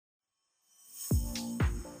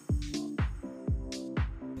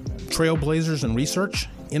trailblazers in research,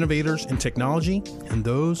 innovators in technology, and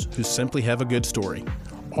those who simply have a good story.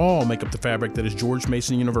 All make up the fabric that is George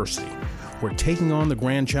Mason University. We're taking on the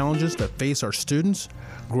grand challenges that face our students,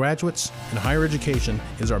 graduates, and higher education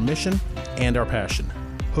is our mission and our passion.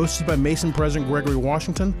 Hosted by Mason President Gregory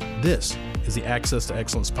Washington, this is the Access to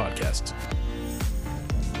Excellence podcast.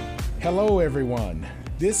 Hello, everyone.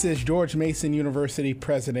 This is George Mason University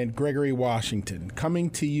President Gregory Washington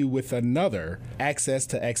coming to you with another Access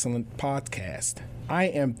to Excellence podcast. I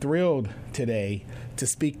am thrilled today to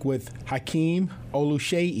speak with Hakeem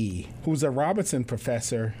Oluseyi, who's a Robinson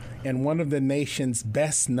Professor and one of the nation's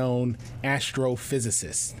best-known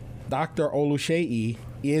astrophysicists. Dr. Oluseyi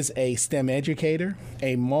is a STEM educator,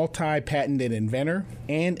 a multi-patented inventor,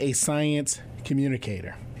 and a science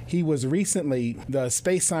communicator. He was recently the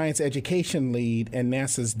Space Science Education Lead in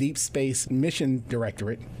NASA's Deep Space Mission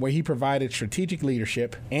Directorate, where he provided strategic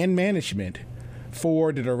leadership and management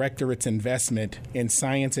for the Directorate's investment in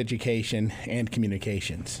science education and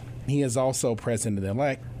communications. He is also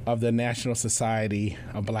president-elect of the National Society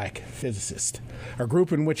of Black Physicists, a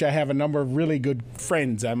group in which I have a number of really good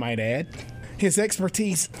friends, I might add. His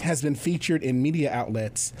expertise has been featured in media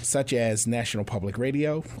outlets such as National Public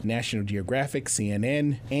Radio, National Geographic,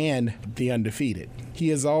 CNN, and The Undefeated. He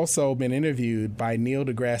has also been interviewed by Neil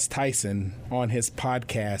deGrasse Tyson on his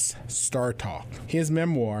podcast, Star Talk. His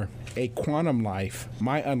memoir, A Quantum Life,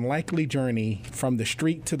 My Unlikely Journey from the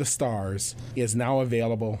Street to the Stars, is now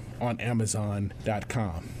available on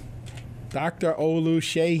Amazon.com. Dr.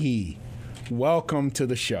 Oluseyi, welcome to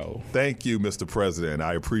the show. Thank you, Mr. President.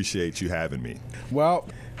 I appreciate you having me. Well,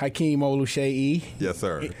 Hakeem Oluseyi. Yes,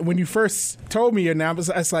 sir. When you first told me your name, I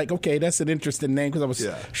was like, okay, that's an interesting name because I was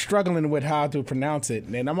struggling with how to pronounce it.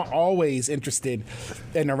 And I'm always interested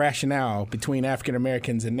in the rationale between African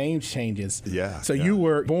Americans and name changes. So you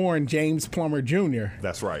were born James Plummer Jr.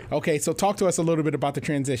 That's right. Okay, so talk to us a little bit about the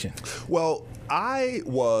transition. Well, I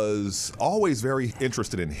was always very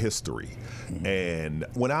interested in history. And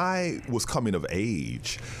when I was coming of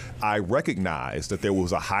age, I recognized that there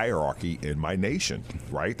was a hierarchy in my nation,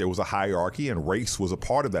 right? There was a hierarchy, and race was a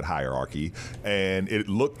part of that hierarchy. And it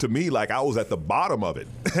looked to me like I was at the bottom of it.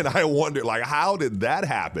 And I wondered, like, how did that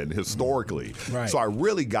happen historically? Right. So I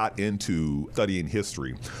really got into studying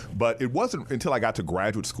history. But it wasn't until I got to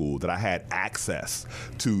graduate school that I had access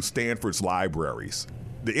to Stanford's libraries.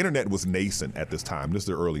 The internet was nascent at this time. This is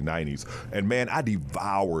the early 90s. And man, I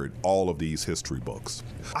devoured all of these history books.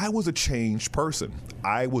 I was a changed person.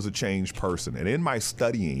 And in my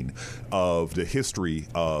studying of the history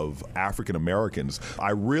of African Americans,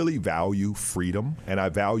 I really value freedom and I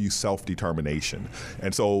value self-determination.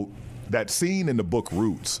 And so that scene in the book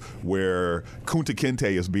Roots where Kunta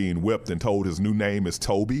Kinte is being whipped and told his new name is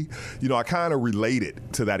Toby, I kind of related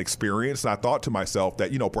to that experience. And I thought to myself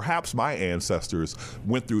that, perhaps my ancestors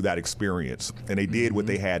went through that experience and they did what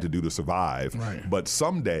they had to do to survive. Right. But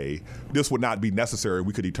someday this would not be necessary.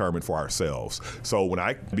 We could determine for ourselves. So when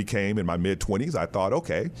I became in my mid-20s, I thought,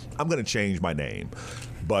 okay, I'm going to change my name.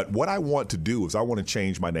 But what I want to do is I want to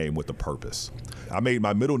change my name with a purpose. I made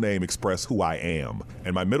my middle name express who I am.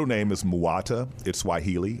 And my middle name is Muata. It's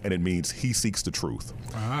Swahili, and it means he seeks the truth.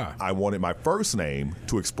 I wanted my first name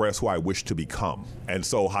to express who I wish to become. And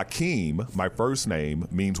so Hakeem, my first name,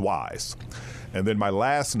 means wise. And then my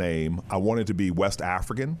last name, I wanted to be West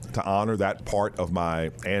African to honor that part of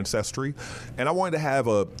my ancestry. And I wanted to have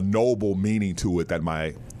a noble meaning to it that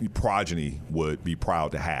my progeny would be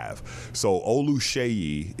proud to have. So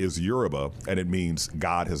Oluseyi is Yoruba, and it means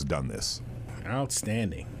God has done this.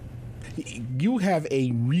 Outstanding. You have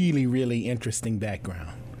a really, really interesting background.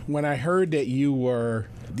 When I heard that you were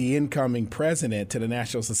the incoming president to the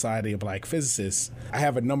National Society of Black Physicists, I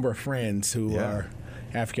have a number of friends who are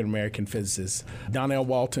African-American physicists. Donnell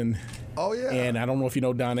Walton. Oh, yeah. And I don't know if you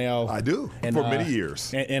know Donnell. I do, and, for many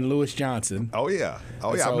years. And Lewis Johnson. Oh, yeah. So,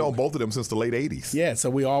 I've known both of them since the late 80s. Yeah, so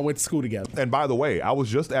we all went to school together. And by the way, I was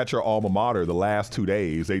just at your alma mater the last 2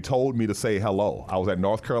 days. They told me to say hello. I was at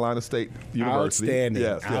North Carolina State University. Outstanding.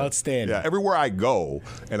 Yes. Outstanding. Yeah, everywhere I go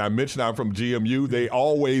and I mention I'm from GMU, they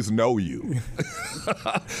always know you.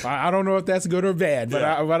 I don't know if that's good or bad,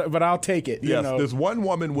 but I'll take it. Yes, this one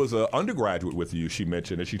woman was an undergraduate with you, she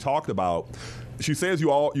mentioned, and she talked about, she says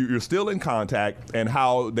you're still in contact and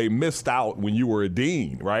how they missed out when you were a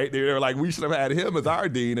dean, right? They were like, we should have had him as our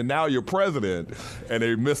dean, and now you're president, and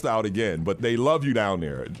they missed out again. But they love you down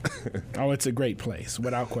there. Oh, it's a great place,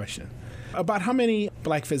 without question. About how many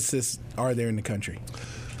black physicists are there in the country?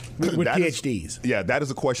 with That is- PhDs. Yeah, that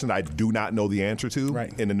is a question that I do not know the answer to.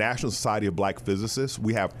 Right. In the National Society of Black Physicists,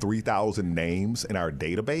 we have 3,000 names in our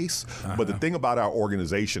database. But the thing about our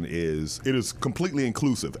organization is it is completely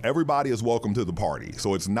inclusive. Everybody is welcome to the party.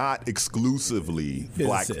 So it's not exclusively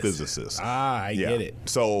black physicists. I get it.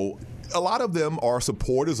 So a lot of them are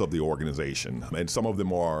supporters of the organization, and some of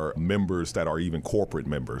them are members that are even corporate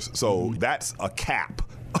members. So that's a cap.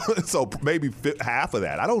 So maybe half of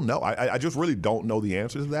that. I don't know. I just really don't know the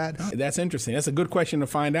answer to that. That's interesting. That's a good question to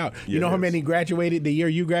find out. You know it how is. many graduated the year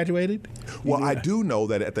you graduated? Well, I do know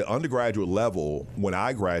that at the undergraduate level, when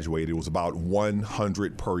I graduated, it was about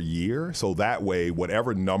 100 per year. So that way,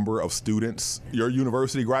 whatever number of students your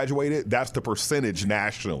university graduated, that's the percentage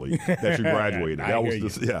nationally that you graduated. I That hear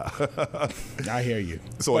was you. I hear you.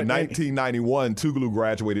 So in 1991, Tougaloo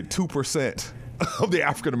graduated 2% of the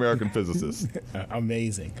African American physicists.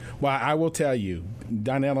 Amazing. Well, I will tell you,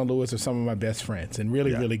 Donnell and Lewis are some of my best friends and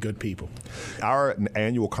really, really good people. Our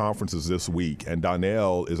annual conference is this week, and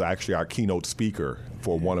Donnell is actually our keynote speaker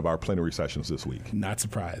for one of our plenary sessions this week. Not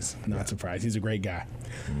surprised. Not surprised. He's a great guy.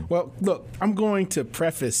 Well, look, I'm going to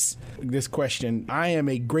preface this question. I am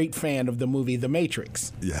a great fan of the movie The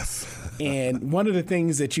Matrix. Yes. And one of the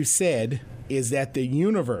things that you said is that the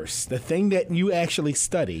universe, the thing that you actually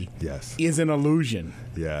study, Yes. is an illusion.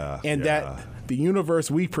 Yeah. And yeah. that the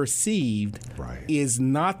universe we perceived Right. is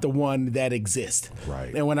not the one that exists.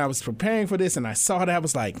 Right. And when I was preparing for this and I saw that, I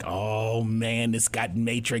was like, oh man, it's got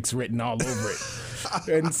Matrix written all over it.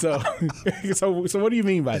 And so what do you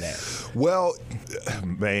mean by that? Well,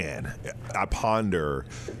 man, I ponder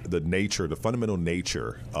the fundamental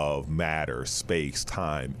nature of matter, space,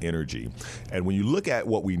 time, energy. And when you look at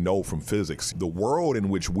what we know from physics, the world in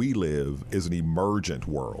which we live is an emergent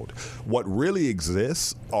world. What really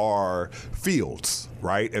exists are fields,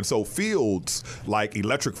 right? And so fields like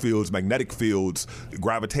electric fields, magnetic fields,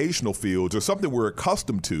 gravitational fields are something we're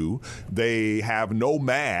accustomed to. They have no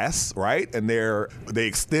mass, right? And they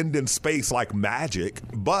extend in space like magic,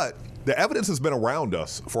 but the evidence has been around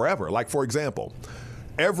us forever. Like, for example,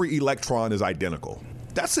 every electron is identical.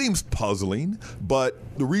 That seems puzzling, but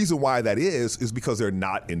the reason why that is because they're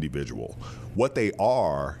not individual. What they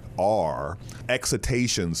are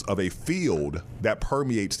excitations of a field that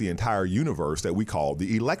permeates the entire universe that we call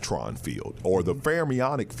the electron field or the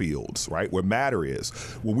fermionic fields, right, where matter is.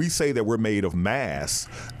 When we say that we're made of mass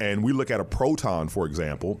and we look at a proton, for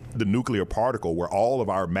example, the nuclear particle where all of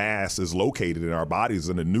our mass is located in our bodies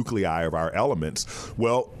and the nuclei of our elements,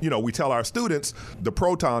 well, we tell our students the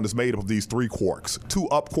proton is made up of these 3 quarks, 2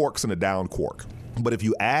 up quarks and a down quark. But if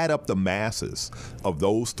you add up the masses of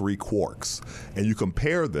those 3 quarks and you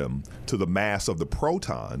compare them to the mass of the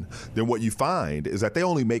proton, then what you find is that they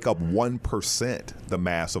only make up 1% the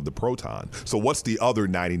mass of the proton. So what's the other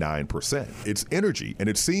 99%? It's energy. And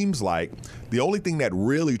it seems like the only thing that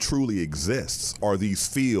really truly exists are these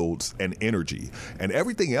fields and energy. And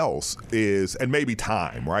everything else is, and maybe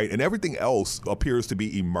time, right? And everything else appears to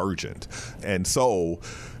be emergent. And so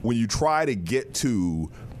when you try to get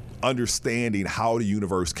to understanding how the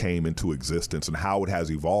universe came into existence and how it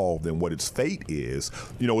has evolved and what its fate is,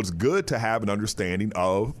 it's good to have an understanding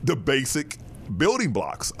of the basic building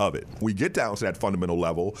blocks of it. We get down to that fundamental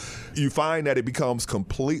level, you find that it becomes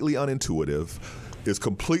completely unintuitive. Is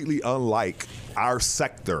completely unlike our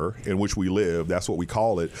sector in which we live. That's what we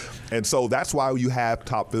call it. And so that's why you have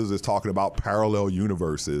top physicists talking about parallel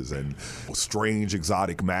universes and strange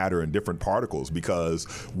exotic matter and different particles, because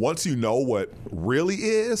once you know what really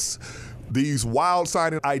is, these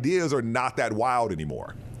wild-sounding ideas are not that wild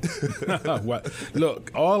anymore. Well,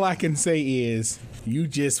 look, all I can say is you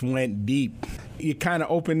just went deep. You kind of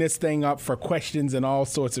opened this thing up for questions in all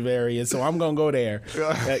sorts of areas, so I'm going to go there.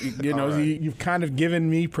 You've kind of given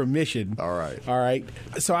me permission. All right. All right.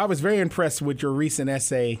 So I was very impressed with your recent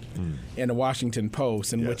essay in the Washington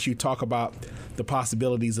Post in which you talk about the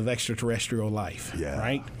possibilities of extraterrestrial life,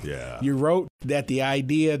 right? Yeah. You wrote that the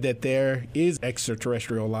idea that there is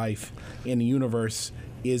extraterrestrial life in the universe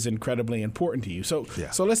is incredibly important to you. So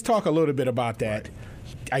let's talk a little bit about that. Right.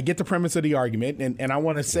 I get the premise of the argument, and I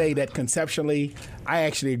want to say that conceptually, I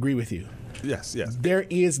actually agree with you. Yes. There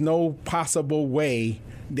is no possible way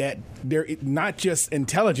that there is not just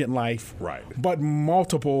intelligent life, right, but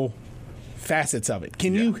multiple facets of it.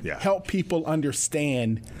 Can you help people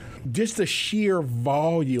understand just the sheer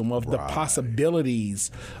volume of the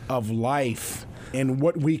possibilities of life in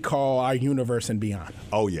what we call our universe and beyond?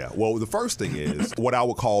 Oh, yeah. Well, the first thing is what I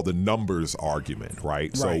would call the numbers argument,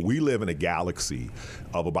 right? So we live in a galaxy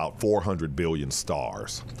of about 400 billion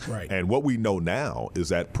stars. Right. And what we know now is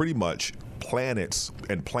that pretty much planets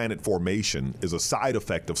and planet formation is a side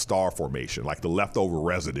effect of star formation, like the leftover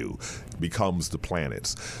residue becomes the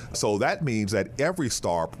planets. So that means that every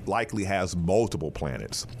star likely has multiple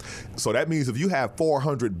planets. So that means if you have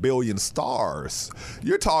 400 billion stars,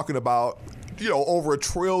 you're talking about over 1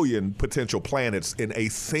 trillion potential planets in a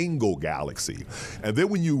single galaxy. And then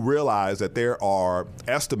when you realize that there are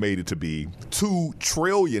estimated to be 2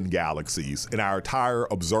 trillion galaxies in our entire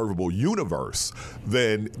observable universe,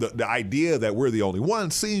 then the idea that we're the only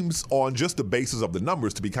one seems, on just the basis of the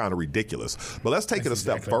numbers, to be kind of ridiculous. But let's take it a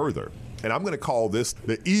step further. And I'm going to call this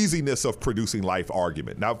the easiness of producing life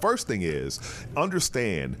argument. Now, first thing is,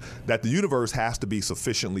 understand that the universe has to be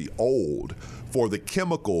sufficiently old for the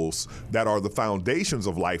chemicals that are the foundations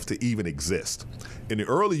of life to even exist. In the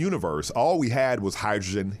early universe, all we had was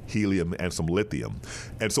hydrogen, helium, and some lithium.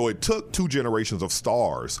 And so it took 2 generations of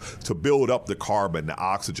stars to build up the carbon, the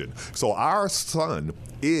oxygen. So our sun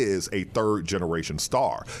is a 3rd generation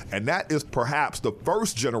star. And that is perhaps the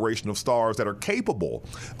 1st generation of stars that are capable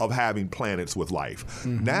of having planets with life.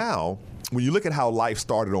 Mm-hmm. Now, when you look at how life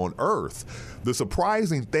started on Earth, the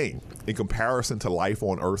surprising thing in comparison to life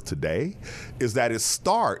on Earth today is that it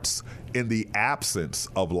starts in the absence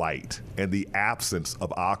of light and the absence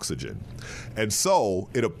of oxygen. And so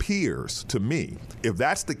it appears to me, if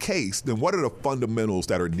that's the case, then what are the fundamentals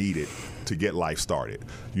that are needed to get life started?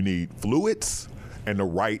 You need fluids and the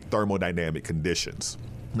right thermodynamic conditions.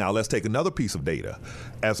 Now let's take another piece of data.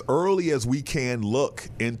 As early as we can look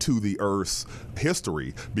into the Earth's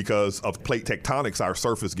history, because of plate tectonics, our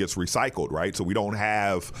surface gets recycled, right? So we don't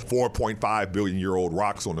have 4.5 billion year old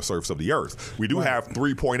rocks on the surface of the Earth. We do have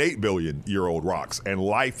 3.8 billion year old rocks, and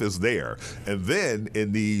life is there. And then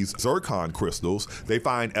in these zircon crystals, they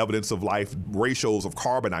find evidence of life ratios of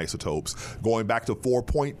carbon isotopes going back to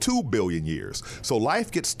 4.2 billion years. So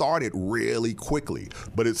life gets started really quickly,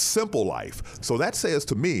 but it's simple life. So that says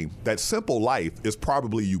to me that simple life is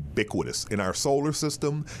probably ubiquitous in our solar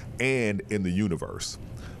system and in the universe.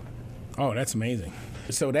 Oh, that's amazing.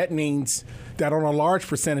 So that means that on a large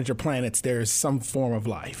percentage of planets, there's some form of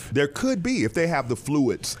life. There could be if they have the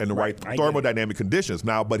fluids and the right thermodynamic conditions.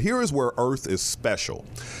 Now, but here is where Earth is special.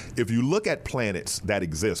 If you look at planets that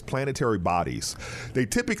exist, planetary bodies, they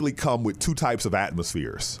typically come with 2 types of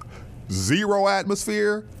atmospheres. 0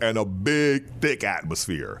 atmosphere and a big, thick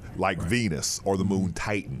atmosphere like Venus or the moon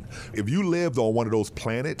Titan. If you lived on one of those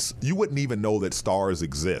planets, you wouldn't even know that stars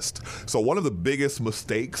exist. So one of the biggest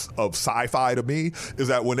mistakes of sci-fi to me is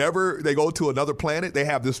that whenever they go to another planet, they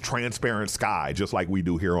have this transparent sky, just like we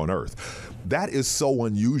do here on Earth. That is so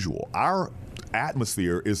unusual. Our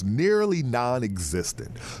atmosphere is nearly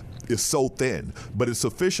non-existent. Is so thin, but it's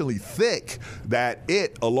sufficiently thick that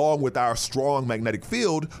it, along with our strong magnetic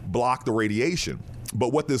field, block the radiation.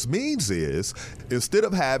 But what this means is, instead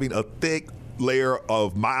of having a thick layer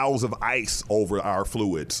of miles of ice over our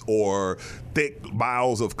fluids or thick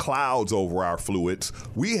miles of clouds over our fluids,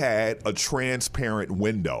 we had a transparent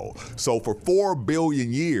window. So for 4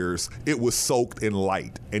 billion years, it was soaked in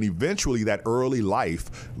light. And eventually that early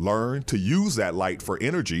life learned to use that light for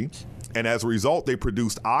energy. And as a result, they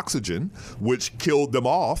produced oxygen, which killed them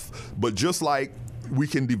off. But just like we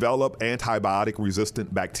can develop antibiotic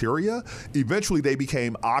resistant bacteria, eventually they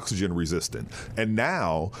became oxygen resistant. And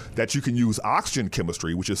now that you can use oxygen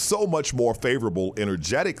chemistry, which is so much more favorable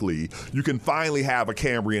energetically, you can finally have a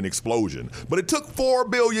Cambrian explosion. But it took 4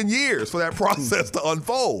 billion years for that process to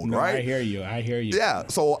unfold, right? I hear you. Yeah,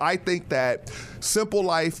 so I think that simple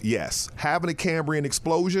life, yes. Having a Cambrian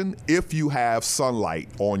explosion, if you have sunlight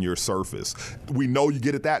on your surface. We know you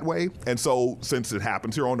get it that way. And so since it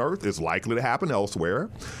happens here on Earth, it's likely to happen elsewhere.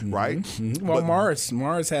 Right? Mm-hmm. Well, but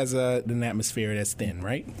Mars has an atmosphere that's thin,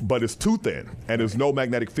 right? But it's too thin, and there's no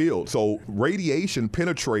magnetic field. So radiation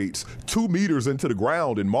penetrates 2 meters into the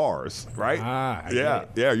ground in Mars, right? Yeah.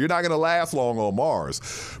 You're not going to last long on Mars.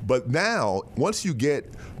 But now, once you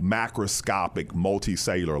get macroscopic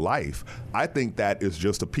multicellular life, I think that is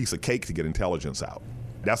just a piece of cake to get intelligence out.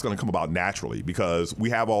 That's going to come about naturally because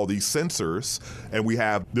we have all these sensors and we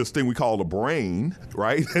have this thing we call the brain,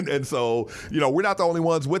 right? And so, we're not the only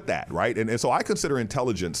ones with that, right? And so I consider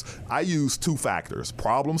intelligence, I use 2 factors: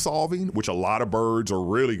 problem solving, which a lot of birds are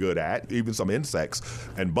really good at, even some insects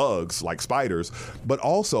and bugs like spiders. But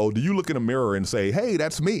also, do you look in a mirror and say, hey,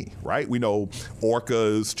 that's me, right? We know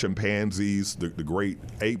orcas, chimpanzees, the great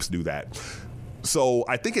apes do that. So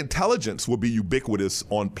I think intelligence will be ubiquitous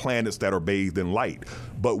on planets that are bathed in light.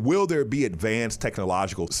 But will there be advanced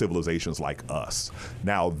technological civilizations like us?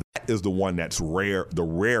 Now, that is the one that's rare, the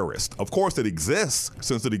rarest. Of course, it exists.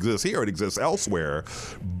 Since it exists here, it exists elsewhere.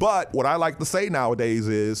 But what I like to say nowadays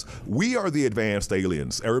is we are the advanced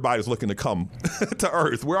aliens. Everybody's looking to come to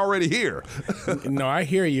Earth. We're already here. No, I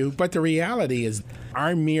hear you. But the reality is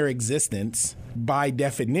our mere existence, by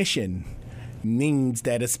definition, means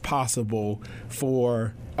that it's possible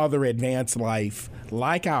for other advanced life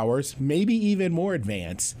like ours, maybe even more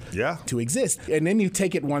advanced, to exist. And then you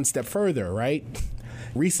take it one step further, right?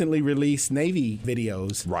 Recently released Navy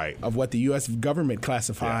videos of what the U.S. government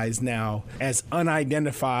classifies now as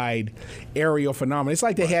unidentified aerial phenomena. It's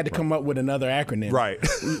like they had to come up with another acronym. Right.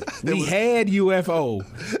 We had UFO.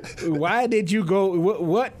 Why did you go?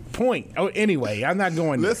 What point? Oh, anyway, I'm not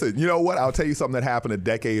going there. Listen, you know what? I'll tell you something that happened a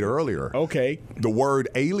decade earlier. Okay. The word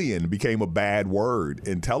alien became a bad word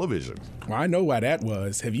in television. Well, I know why that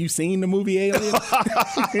was. Have you seen the movie Alien?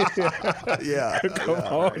 Yeah. Come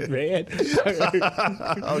on, man.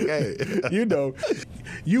 Okay. You know,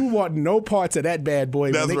 you want no parts of that bad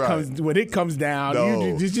boy when it comes down.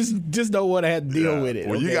 No. You just don't want to have to deal with it.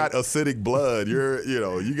 When you got acidic blood,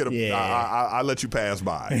 you get a. I let you pass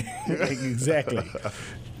by. Exactly.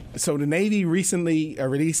 So the Navy recently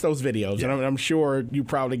released those videos, and I'm sure you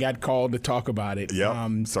probably got called to talk about it.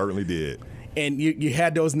 Yep, certainly did. And you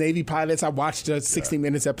had those Navy pilots. I watched a 60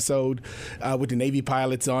 Minutes episode with the Navy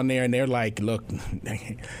pilots on there, and they're like, look,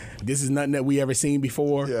 this is nothing that we ever seen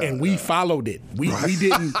before, and we followed it. We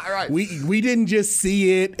didn't we didn't just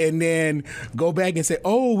see it and then go back and say,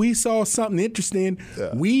 oh, we saw something interesting.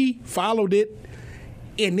 Yeah. We followed it,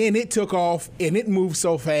 and then it took off, and it moved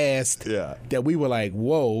so fast that we were like,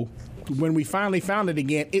 whoa. When we finally found it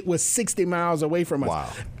again, it was 60 miles away from us. Wow.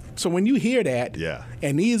 So when you hear that,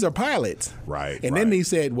 and these are pilots, and then they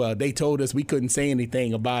said, well, they told us we couldn't say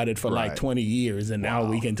anything about it for like 20 years, and now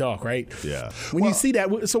we can talk, right? Yeah. When you see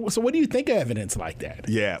that, so what do you think of evidence like that?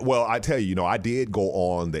 Yeah, well, I tell you, I did go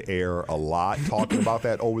on the air a lot talking about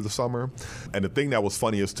that over the summer, and the thing that was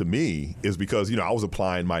funniest to me is because, I was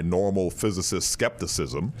applying my normal physicist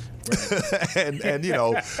skepticism, and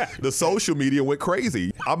the social media went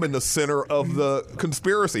crazy. I'm in the center of the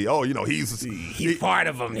conspiracy. Oh, he's part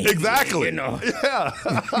of them. Exactly. Yeah.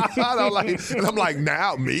 and I'm like,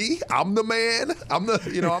 now me? I'm the man. I'm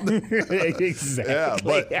the.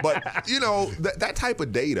 Exactly. Yeah, but that type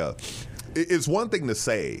of data. It's one thing to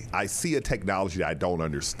say, I see a technology that I don't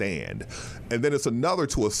understand, and then it's another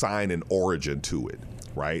to assign an origin to it,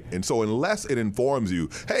 right? And so unless it informs you,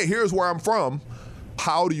 hey, here's where I'm from,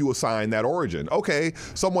 how do you assign that origin? Okay,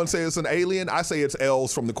 someone says it's an alien, I say it's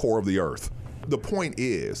L's from the core of the earth. The point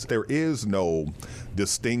is, there is no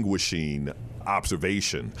distinguishing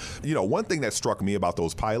observation. One thing that struck me about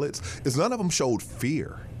those pilots is none of them showed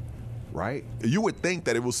fear. Right? You would think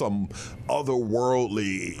that it was some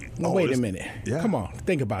otherworldly. No, wait a minute. Yeah. Come on,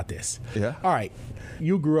 think about this. Yeah. All right.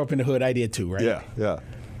 You grew up in the hood. I did too, right? Yeah, yeah.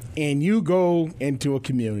 And you go into a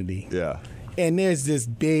community. Yeah. And there's this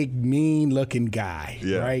big, mean-looking guy,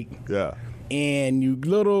 right? Yeah. And you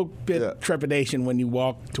little bit trepidation when you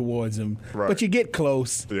walk towards him, but you get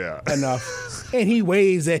close enough, and he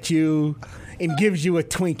waves at you and gives you a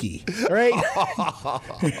Twinkie, right?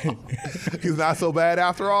 He's not so bad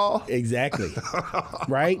after all. Exactly,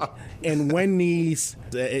 right? And when these,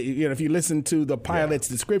 if you listen to the pilot's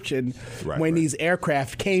description, when these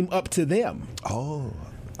aircraft came up to them,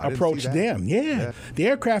 approached them, the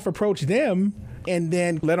aircraft approached them, and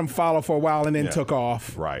then let them follow for a while and then took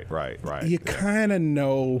off. Right. You kind of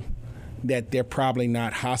know that they're probably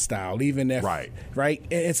not hostile, even if, right?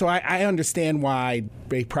 And so I understand why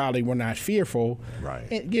they probably were not fearful.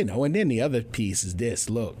 Right. And, and then the other piece is this,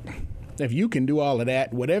 look, if you can do all of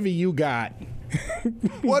that, whatever you got.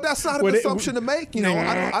 Well, that's not an assumption to make.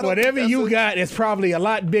 I don't whatever you got is probably a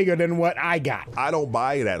lot bigger than what I got. I don't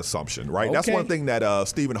buy that assumption, right? Okay. That's one thing that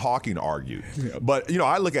Stephen Hawking argued. Yeah. But,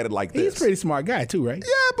 I look at it like this. He's a pretty smart guy, too, right?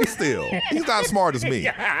 Yeah, but still. He's not as smart as me.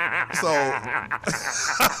 So,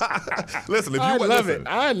 listen, if you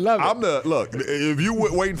I love it. Look, if you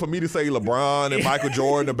were waiting for me to say LeBron and Michael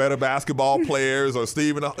Jordan are better basketball players or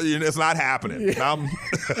Stephen, it's not happening. I'm,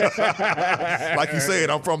 like you said,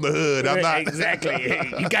 I'm from the hood. I'm not.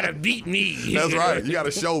 Exactly. You got to beat me. That's right. You got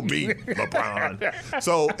to show me, LeBron.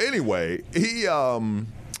 So anyway, he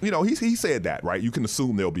said that, right? You can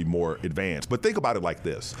assume they'll be more advanced. But think about it like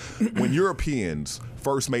this. When Europeans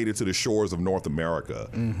first made it to the shores of North America,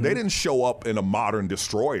 they didn't show up in a modern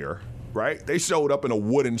destroyer, right? They showed up in a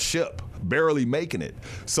wooden ship, barely making it.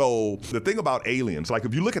 So the thing about aliens, like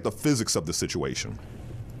if you look at the physics of the situation,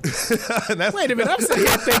 Wait a minute, I'm sitting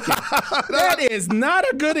here thinking, that is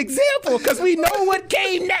not a good example because we know what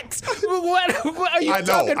came next. What are you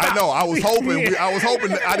talking about? I know. I was hoping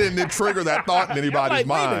that I didn't trigger that thought in anybody's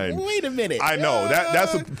mind. Wait a minute. I know.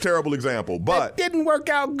 That's a terrible example, but it didn't work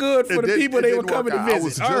out good for the people they were coming to visit. I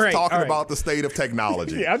was just talking about the state of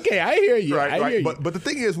technology. Yeah, okay, I hear you. Right. But the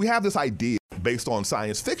thing is, we have this idea based on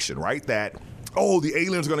science fiction, right? That the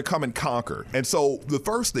aliens are going to come and conquer. And so the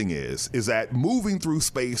first thing is that moving through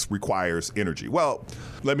space requires energy. Well,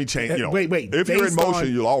 let me change. Wait. If you're in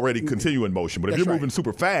motion, you'll already continue in motion. But if you're moving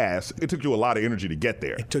super fast, it took you a lot of energy to get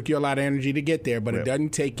there. It took you a lot of energy to get there, but it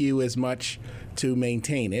doesn't take you as much to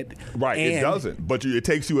maintain it. Right, it doesn't. But it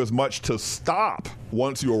takes you as much to stop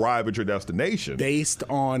once you arrive at your destination. Based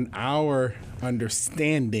on our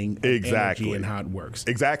understanding of energy and how it works.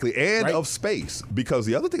 Exactly, and of space. Because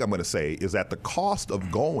the other thing I'm going to say is that the cost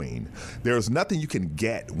of going, there's nothing you can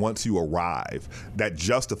get once you arrive that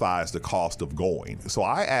justifies the cost of going. So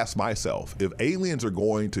I ask myself, if aliens are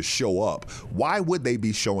going to show up, why would they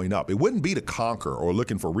be showing up? It wouldn't be to conquer or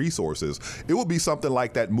looking for resources. It would be something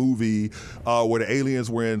like that movie where the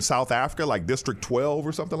aliens were in South Africa, like District 12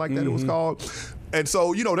 or something like that it was called. And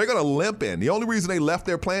so, they're going to limp in. The only reason they left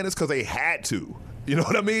their planet is because they had to. You know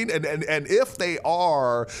what I mean? And if they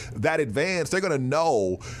are that advanced, they're going to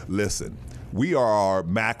know, listen, we are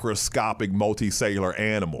macroscopic multicellular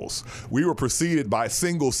animals. We were preceded by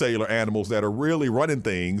single cellular animals that are really running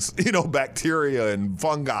things, bacteria and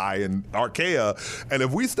fungi and archaea. And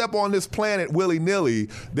if we step on this planet willy-nilly,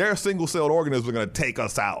 their single-celled organisms are going to take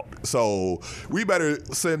us out. So we better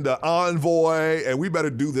send an envoy, and we better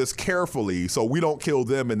do this carefully so we don't kill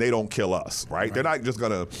them and they don't kill us, right? They're not just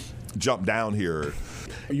going to jump down here.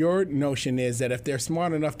 Your notion is that if they're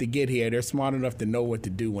smart enough to get here, they're smart enough to know what to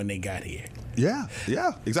do when they got here. Yeah,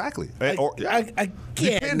 exactly.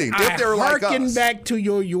 Depending if they're like us. Harken back to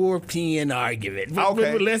your European argument.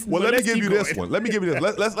 Okay. Let me give you this one.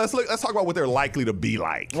 Let's talk about what they're likely to be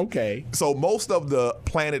like. Okay. So most of the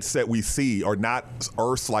planets that we see are not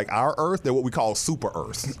Earths like our Earth. They're what we call super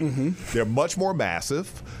Earths. Mm-hmm. They're much more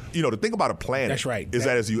massive. The thing about a planet is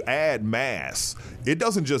that as you add mass, it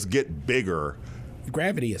doesn't just get bigger.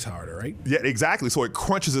 Gravity is harder, right? Yeah, exactly. So it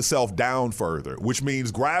crunches itself down further, which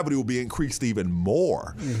means gravity will be increased even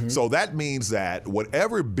more. Mm-hmm. So that means that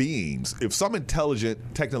whatever beings, if some intelligent,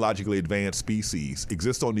 technologically advanced species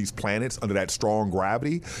exist on these planets under that strong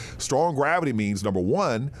gravity means, number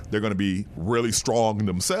one, they're going to be really strong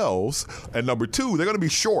themselves. And number two, they're going to be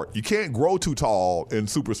short. You can't grow too tall in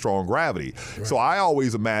super strong gravity. Right. So I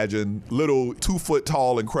always imagine little 2-foot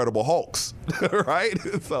tall Incredible Hulks, right?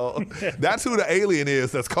 So that's who the alien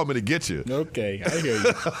is that's coming to get you. Okay, I hear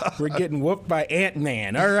you. We're getting whooped by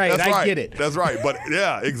Ant-Man. All right, I get it. That's right. But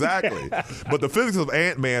yeah, exactly. But the physics of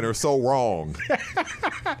Ant-Man are so wrong.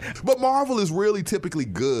 But Marvel is really typically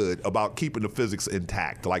good about keeping the physics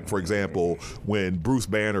intact. Like, for example, when Bruce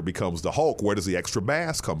Banner becomes the Hulk, where does the extra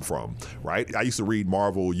mass come from, right? I used to read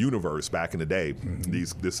Marvel Universe back in the day,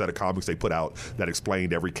 this set of comics they put out that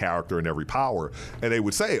explained every character and every power. And they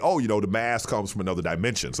would say, the mass comes from another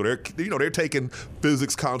dimension. So they're taking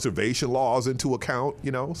physics conservation laws into account,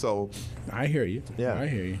 so. I hear you. Yeah. I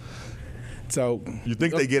hear you. So. You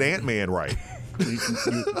think they get Ant-Man right.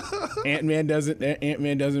 Ant-Man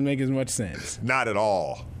doesn't make as much sense. Not at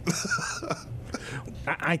all.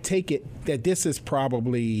 I take it that this is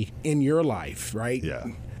probably in your life, right? Yeah.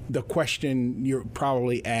 The question you're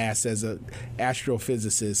probably asked as an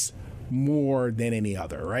astrophysicist more than any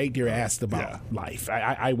other, right? You're asked about life,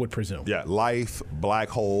 I would presume. Yeah, life, black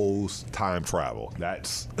holes, time travel.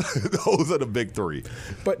 Those are the big three.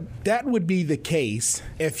 But that would be the case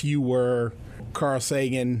if you were Carl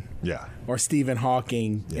Sagan or Stephen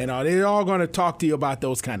Hawking. They're all going to talk to you about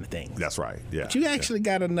those kind of things. That's right, yeah. But you actually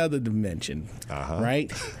got another dimension,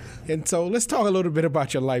 right? And so let's talk a little bit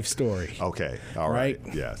about your life story. Okay, all right.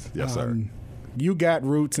 Yes, sir. You got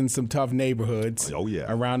roots in some tough neighborhoods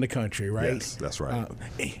around the country, right? Yes, that's right.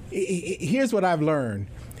 Here's what I've learned.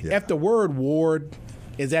 Yeah. If the word ward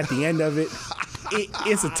is at the end of it,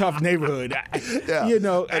 it's a tough neighborhood.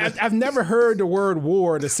 I've never heard the word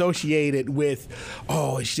ward associated with,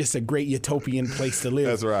 it's just a great utopian place to live.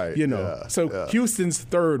 That's right. Houston's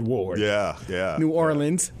 3rd ward. Yeah. New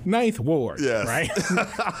Orleans, 9th ward. Yes. Right?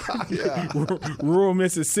 Rural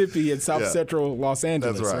Mississippi and South Central Los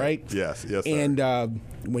Angeles. That's right? Yes, sir. And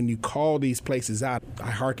when you call these places out,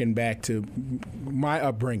 I hearken back to my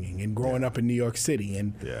upbringing and growing up in New York City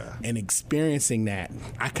and experiencing that.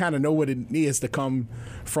 I kind of know what it is to come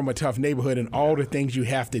from a tough neighborhood and all the things you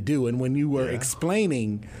have to do. And when you were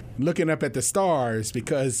explaining looking up at the stars,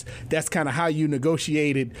 because that's kind of how you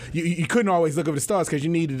negotiated. You couldn't always look up at the stars because you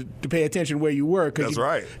needed to pay attention where you were. That's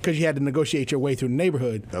right. Because you had to negotiate your way through the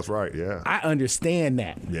neighborhood. That's right, yeah. I understand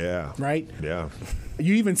that. Yeah. Right? Yeah.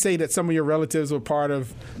 You even say that some of your relatives were part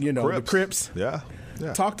of, the Crips. Yeah.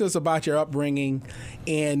 Yeah. Talk to us about your upbringing,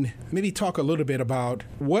 and maybe talk a little bit about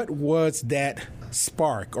what was that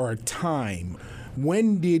spark or time.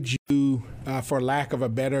 When did you, for lack of a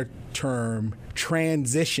better term,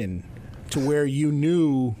 transition to where you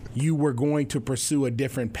knew you were going to pursue a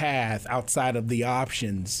different path outside of the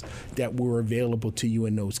options that were available to you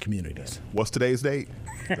in those communities? What's today's date?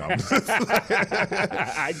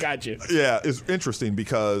 I got you. Yeah, it's interesting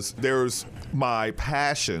because there's my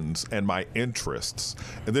passions and my interests,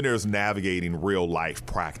 and then there's navigating real life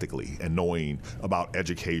practically and knowing about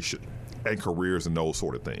education and careers and those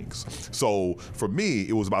sort of things. So for me,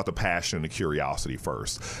 it was about the passion and the curiosity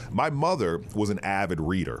first. My mother was an avid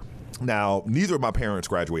reader. Now, neither of my parents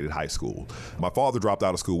graduated high school. My father dropped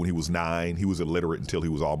out of school when he was 9. He was illiterate until he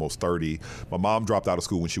was almost 30. My mom dropped out of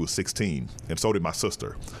school when she was 16, and so did my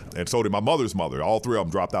sister. And so did my mother's mother. All three of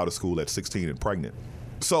them dropped out of school at 16 and pregnant.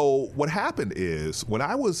 So what happened is, when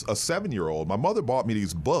I was a 7-year-old, my mother bought me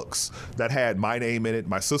these books that had my name in it,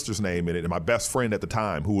 my sister's name in it, and my best friend at the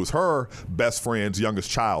time, who was her best friend's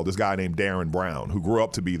youngest child, this guy named Darren Brown, who grew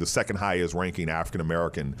up to be the second highest ranking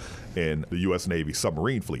African-American in the U.S. Navy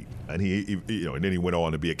submarine fleet. And and then he went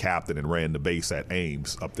on to be a captain and ran the base at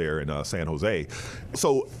Ames up there in San Jose.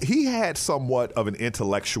 So he had somewhat of an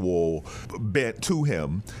intellectual bent to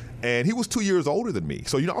him. And he was 2 years older than me.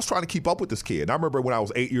 So, I was trying to keep up with this kid. And I remember when I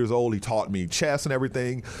was 8 years old, he taught me chess and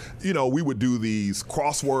everything. We would do these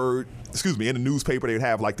in the newspaper, they'd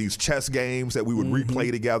have like these chess games that we would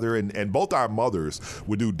replay together. And both our mothers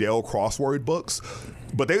would do Dell crossword books.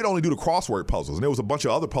 But they would only do the crossword puzzles, and there was a bunch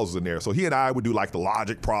of other puzzles in there. So he and I would do like the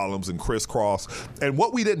logic problems and crisscross. And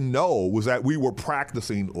what we didn't know was that we were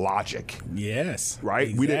practicing logic. Yes. Right?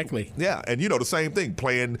 Exactly. And the same thing,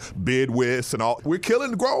 playing bid whist and all. We're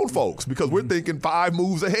killing the grown folks because we're thinking 5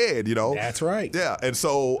 moves ahead, That's right. Yeah. And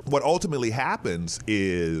so what ultimately happens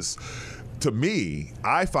is, to me,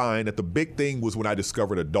 I find that the big thing was when I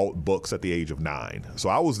discovered adult books at the age of 9. So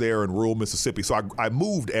I was there in rural Mississippi. So I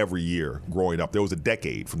moved every year growing up. There was a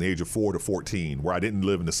decade from the age of 4 to 14 where I didn't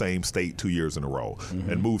live in the same state 2 years in a row,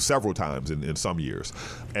 and moved several times in some years.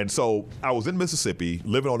 And so I was in Mississippi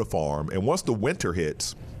living on a farm. And once the winter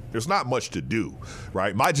hits, there's not much to do,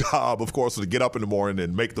 right? My job, of course, was to get up in the morning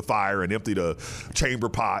and make the fire and empty the chamber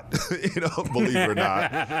pot, believe it or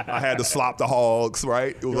not. I had to slop the hogs,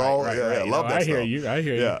 right? It was right. I love that stuff. I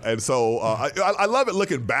hear you. Yeah, and so I love it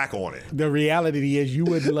looking back on it. The reality is you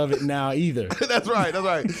wouldn't love it now either. That's right.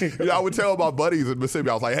 I would tell my buddies in Mississippi,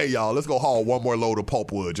 I was like, hey, y'all, let's go haul one more load of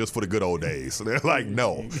pulpwood just for the good old days. And they're like,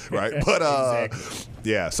 no, right? But exactly.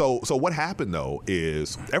 Yeah, so what happened, though,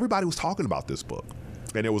 is everybody was talking about this book.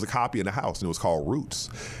 And there was a copy in the house, and it was called Roots.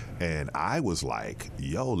 And I was like,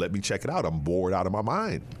 yo, let me check it out. I'm bored out of my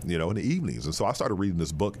mind, in the evenings. And so I started reading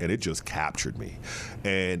this book, and it just captured me.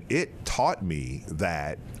 And it taught me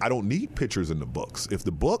that I don't need pictures in the books. If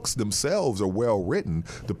the books themselves are well written,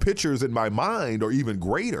 the pictures in my mind are even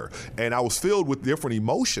greater. And I was filled with different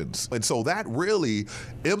emotions. And so that really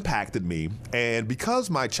impacted me. And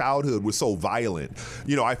because my childhood was so violent,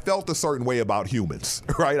 I felt a certain way about humans,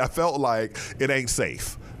 right? I felt like it ain't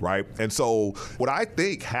safe. Right? And so what I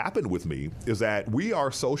think happened with me is that we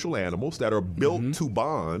are social animals that are built to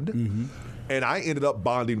bond. And I ended up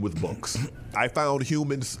bonding with books. I found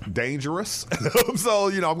humans dangerous. So,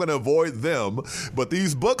 I'm going to avoid them. But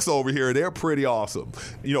these books over here, they're pretty awesome.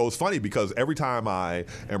 It's funny because every time I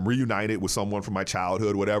am reunited with someone from my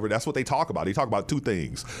childhood, whatever, that's what they talk about. They talk about 2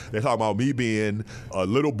 things. They talk about me being a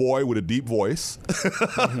little boy with a deep voice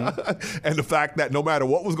and the fact that no matter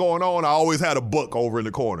what was going on, I always had a book over in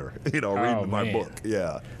the corner, reading my book.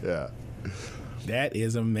 Yeah. That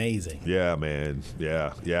is amazing. Yeah, man.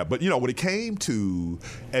 Yeah. But, when it came to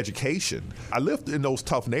education, I lived in those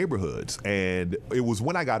tough neighborhoods. And it was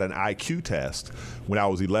when I got an IQ test when I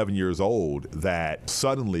was 11 years old that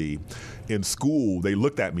suddenly in school, they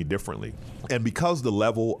looked at me differently. And because the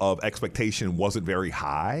level of expectation wasn't very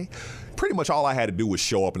high, pretty much all I had to do was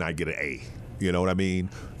show up and I'd get an A. You know what I mean?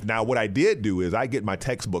 Now, what I did do is I'd get my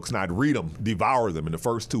textbooks and I'd read them, devour them in the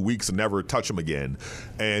first 2 weeks and never touch them again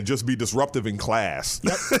and just be disruptive in class.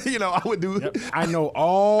 Yep. I would do it. I know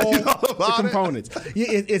all the components.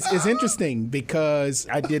 It's interesting because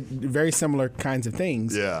I did very similar kinds of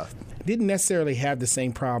things. Yeah. Didn't necessarily have the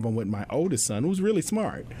same problem with my oldest son, who was really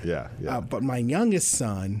smart. Yeah. But my youngest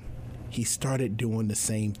son, he started doing the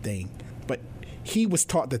same thing. But he was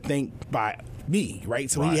taught to think by me, right?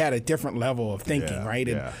 So Right. he had a different level of thinking, Yeah, right?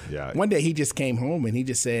 And yeah. one day he just came home and he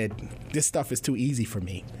just said, this stuff is too easy for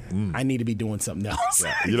me. I need to be doing something else.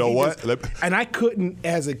 Yeah. You know He what? and I couldn't,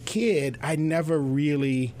 as a kid, I never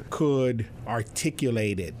really could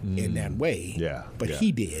articulate it in that way. Yeah, But yeah.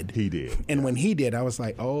 he did. He did. And when he did, I was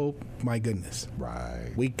like, oh my goodness.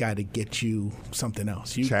 Right. We got to get you something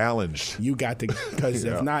else. Challenged. You got to, because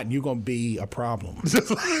Yeah. if not, you're going to be a problem.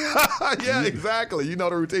 Yeah, exactly. You know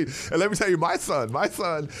the routine. And let me tell you, my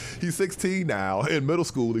son, he's 16 now. In middle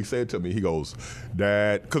school, he said to me, he goes,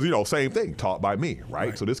 Dad, because, same thing, taught by me,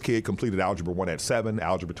 right? So this kid completed Algebra 1 at 7,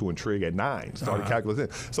 Algebra 2 and Trig at 9, started calculus then.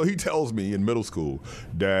 So he tells me in middle school,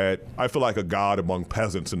 Dad, I feel like a god among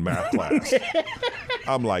peasants in math class.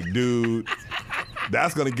 I'm like, dude,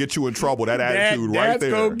 that's going to get you in trouble, that attitude right there.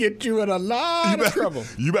 That's going to get you in a lot of trouble.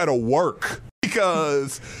 You better work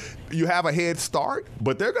because you have a head start,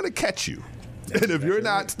 but they're going to catch you. And if you're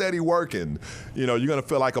not steady working, you're going to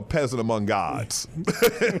feel like a peasant among gods.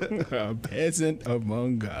 A peasant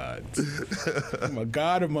among gods. I'm a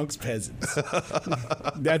god amongst peasants.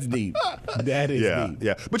 That's deep. That is deep.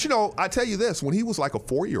 Yeah. But I tell you this, when he was like a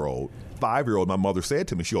 4-year-old, 5-year-old, my mother said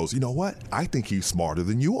to me, she goes, you know what? I think he's smarter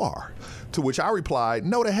than you are. To which I replied,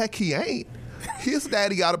 no, the heck he ain't. His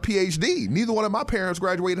daddy got a PhD. Neither one of my parents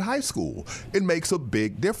graduated high school. It makes a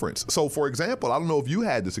big difference. So, for example, I don't know if you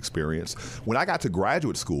had this experience. When I got to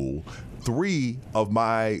graduate school, 3 of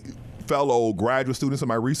my fellow graduate students in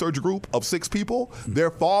my research group of 6 people,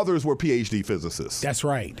 their fathers were PhD physicists. That's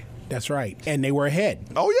right. That's right. And they were ahead.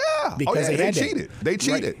 Oh, yeah. Because they had that. cheated. They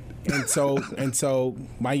cheated. Right. And so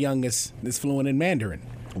my youngest is fluent in Mandarin.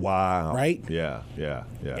 Wow. Right? Yeah.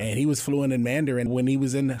 And he was fluent in Mandarin when he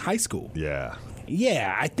was in high school. Yeah.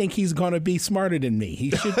 Yeah, I think he's going to be smarter than me.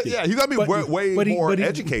 He should be. Yeah, he's going to be way more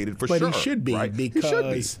educated for sure. But he should be, right? because he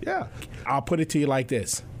should be. Yeah. I'll put it to you like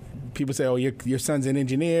this. People say, oh, your son's an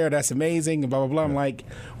engineer. That's amazing, blah, blah, blah. I'm like,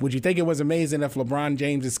 would you think it was amazing if LeBron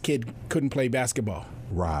James's kid couldn't play basketball?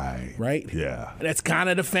 Right. Right? Yeah. That's kind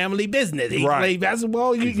of the family business. He played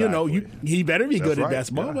basketball. He better be good at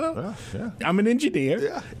basketball. Yeah. Well, Yeah. I'm an engineer.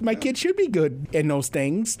 Yeah. My kid should be good in those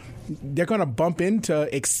things. They're going to bump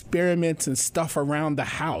into experiments and stuff around the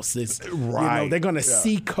house. Right. They're going to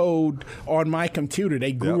see code on my computer.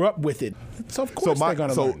 They grew up with it. So, of course, they're going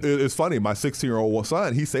to learn. So it's funny. My 16-year-old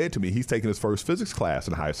son, he said to me, he's taking his first physics class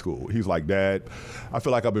in high school. He's like, Dad, I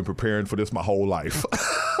feel like I've been preparing for this my whole life.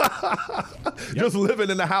 Just living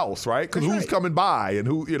in the house, right? Because who's coming by and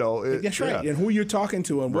who, That's right. And who you're talking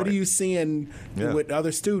to and what are you seeing with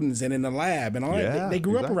other students and in the lab and all that. They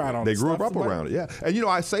grew up around all They this grew stuff. up around it, yeah. And,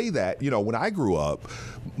 I say that, when I grew up,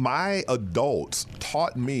 my adults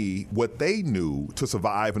taught me what they knew to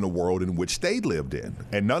survive in the world in which they lived in.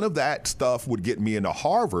 And none of that stuff would get me into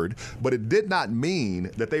Harvard, but it did not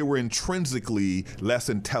mean that they were intrinsically less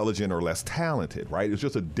intelligent or less talented, right? It's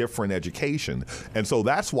just a different education. And so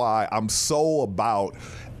that's why I'm so about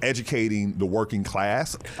educating the working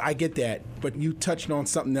class. I get that, but you touched on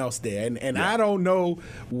something else there, and I don't know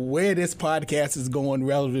where this podcast is going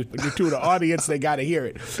relative to the audience. They got to hear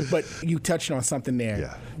it, but you touched on something there.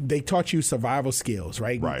 Yeah. They taught you survival skills,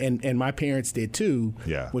 right? Right. And my parents did too.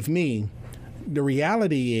 Yeah. With me, the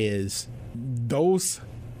reality is those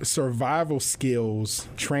survival skills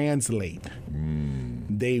translate.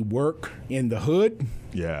 They work in the hood.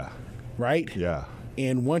 Yeah. Right? Yeah.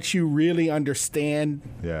 And once you really understand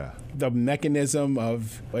the mechanism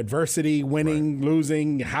of adversity, winning,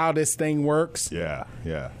 losing, how this thing works. Yeah.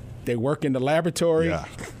 They work in the laboratory. Yeah.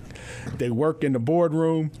 They work in the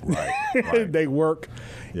boardroom. Right. They work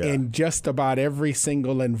in just about every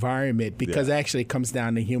single environment because actually it comes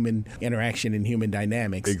down to human interaction and human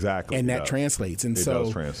dynamics. Exactly. And that translates. And it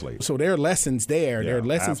does translate. So there are lessons there. There are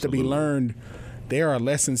lessons to be learned. There are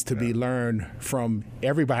lessons to be learned from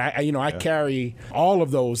everybody. I carry all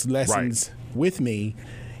of those lessons with me.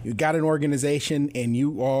 You got an organization and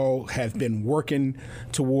you all have been working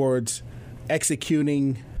towards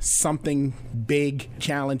executing something big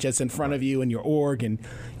challenge that's in front of you in your org, and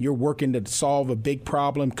you're working to solve a big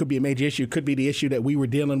problem. Could be a major issue. Could be the issue that we were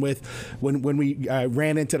dealing with when we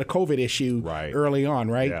ran into the COVID issue early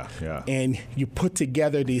on, right? Yeah. And you put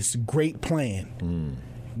together this great plan.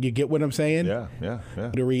 You get what I'm saying? Yeah.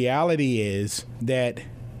 The reality is that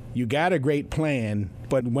you got a great plan,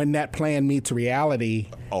 but when that plan meets reality,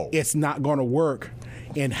 it's not going to work.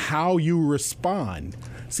 And how you respond.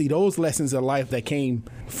 See, those lessons of life that came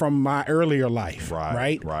from my earlier life,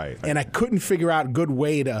 right? Right. And I couldn't figure out a good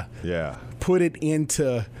way to put it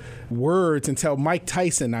into words and tell Mike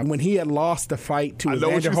Tyson when he had lost the fight to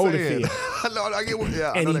Evander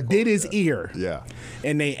Holyfield. And he bit his ear. Yeah.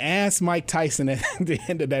 And they asked Mike Tyson at the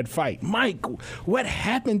end of that fight, Mike, what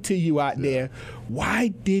happened to you out there? Why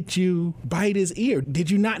did you bite his ear? Did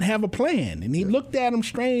you not have a plan? And he looked at him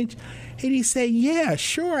strange, and he said, yeah,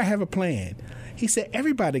 sure, I have a plan. He said,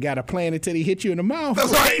 everybody got a plan until he hit you in the mouth.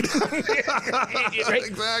 That's right.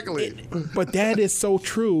 Exactly. But that is so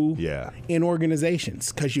true Yeah. in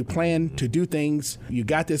organizations, because you plan to do things, you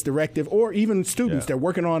got this directive, or even students, they're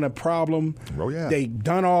working on a problem. Oh, yeah. They've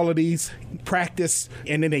done all of these practice,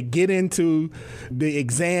 and then they get into the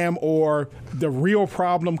exam, or the real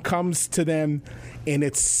problem comes to them, and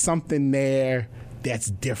it's something there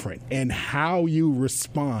that's different, and how you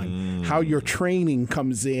respond, how your training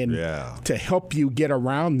comes in to help you get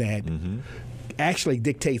around that actually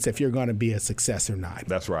dictates if you're going to be a success or not.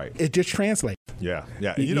 That's right. It just translates. Yeah,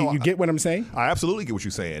 yeah. You get what I'm saying? I absolutely get what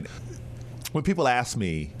you're saying. When people ask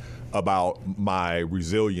me about my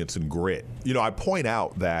resilience and grit, I point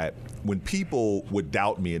out that when people would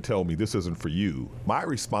doubt me and tell me this isn't for you, my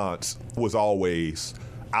response was always,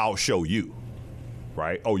 I'll show you.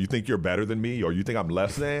 Right? Oh, you think you're better than me, or you think I'm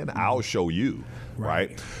less than? I'll show you.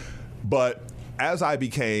 Right? But as I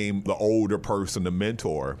became the older person, the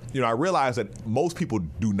mentor, I realized that most people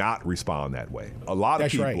do not respond that way. A lot of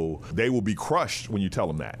people, they will be crushed when you tell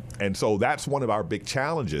them that. And so that's one of our big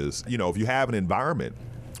challenges. If you have an environment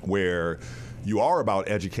where you are about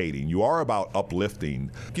educating, you are about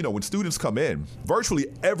uplifting. When students come in, virtually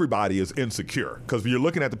everybody is insecure, because you're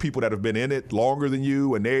looking at the people that have been in it longer than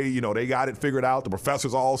you, and they got it figured out. The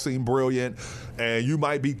professors all seem brilliant, and you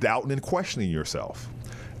might be doubting and questioning yourself.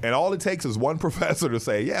 And all it takes is one professor to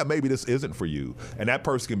say, yeah, maybe this isn't for you, and that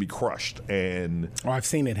person can be crushed. And I've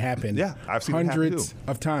seen it happen. Yeah, I've seen hundreds it happen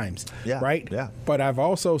of times. Yeah, right? Yeah. But I've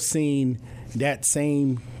also seen that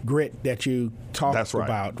same grit that you talked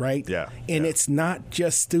about, right? Yeah. And it's not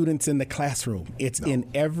just students in the classroom. It's in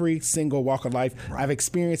every single walk of life. Right. I've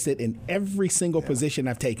experienced it in every single position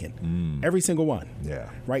I've taken. Every single one. Yeah.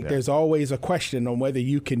 Right? Yeah. There's always a question on whether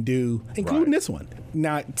you can do, including this one.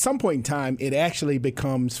 Now, at some point in time, it actually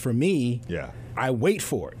becomes, for me, I wait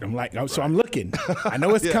for it. I'm like, so I'm looking. I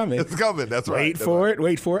know it's coming. It's coming. That's right.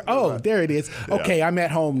 Wait for it. Oh, there it is. Okay, I'm at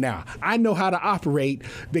home now. I know how to operate,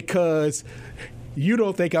 because you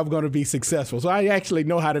don't think I'm going to be successful. So I actually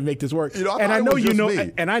know how to make this work. I know you know what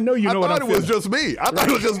I'm feeling. I thought it was just me. I thought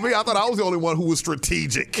it was just me. I thought I was the only one who was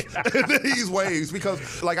strategic in these ways,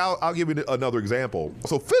 because, I'll give you another example.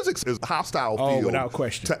 So physics is a hostile field without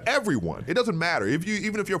question. to everyone. It doesn't matter.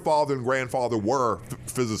 Even if your father and grandfather were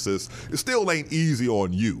physicists, it still ain't easy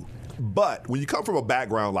on you. But when you come from a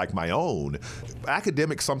background like my own,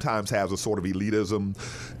 academics sometimes has a sort of elitism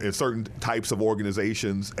in certain types of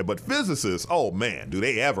organizations. But physicists, oh man, do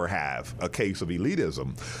they ever have a case of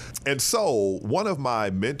elitism. And so one of my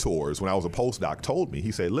mentors when I was a postdoc told me,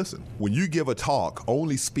 he said, listen, when you give a talk,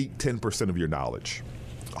 only speak 10% of your knowledge.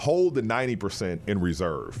 Hold the 90% in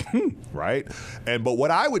reserve, right? But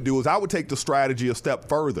what I would do is I would take the strategy a step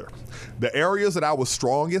further. The areas that I was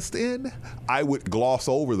strongest in, I would gloss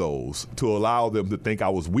over those to allow them to think I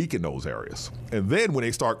was weak in those areas. And then when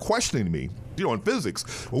they start questioning me, in physics,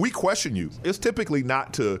 when we question you, it's typically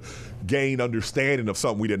not to gain understanding of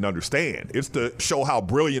something we didn't understand. It's to show how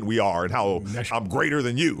brilliant we are and how I'm greater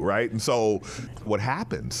than you, right? And so what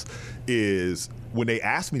happens is when they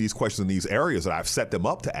ask me these questions in these areas that I've set them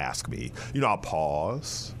up to ask me, I'll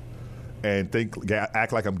pause and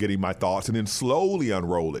act like I'm getting my thoughts, and then slowly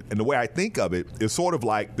unroll it. And the way I think of it is sort of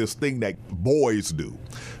like this thing that boys do,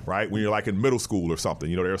 right? When you're like in middle school or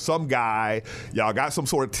something, there's some guy, y'all got some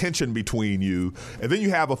sort of tension between you, and then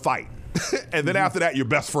you have a fight. And then after that, you're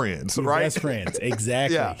best friends, right? Best friends,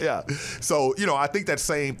 exactly. Yeah. So, I think that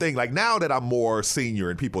same thing, like now that I'm more senior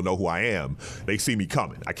and people know who I am, they see me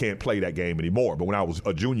coming. I can't play that game anymore. But when I was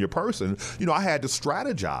a junior person, I had to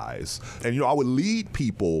strategize. And, I would lead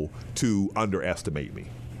people to underestimate me.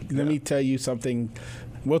 Let me tell you something.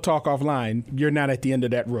 We'll talk offline. You're not at the end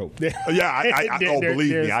of that rope. Believe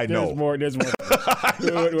me, I know. There's more.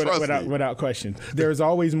 Without question. There's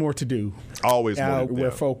always more to do. Always more.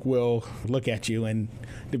 Where folk will look at you and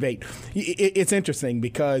debate. It's interesting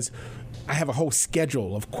because I have a whole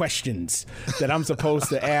schedule of questions that I'm supposed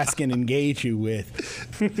to ask and engage you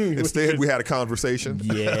with. Instead, we had a conversation.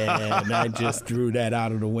 Yeah, and I just threw that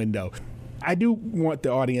out of the window. I do want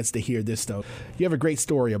the audience to hear this, though. You have a great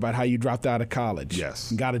story about how you dropped out of college. Yes.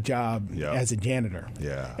 And got a job as a janitor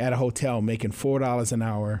at a hotel, making $4 an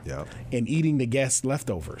hour and eating the guests'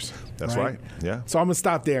 leftovers. That's right. Yeah. So I'm going to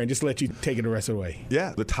stop there and just let you take it the rest of the way.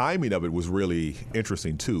 Yeah. The timing of it was really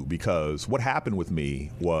interesting, too, because what happened with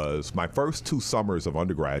me was my first 2 summers of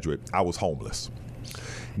undergraduate, I was homeless.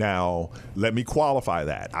 Now, let me qualify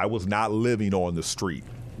that. I was not living on the street.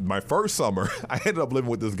 My first summer, I ended up living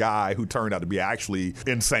with this guy who turned out to be actually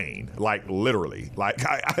insane, like literally. Like,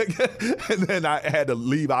 and then I had to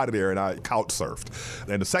leave out of there and I couch surfed.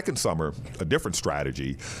 And the second summer, a different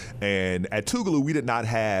strategy. And at Tougaloo, we did not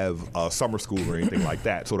have a summer school or anything like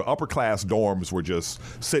that. So the upper class dorms were just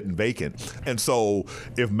sitting vacant. And so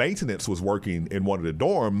if maintenance was working in one of the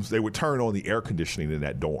dorms, they would turn on the air conditioning in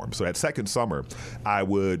that dorm. So that second summer, I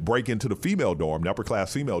would break into the female dorm, the upper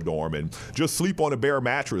class female dorm, and just sleep on a bare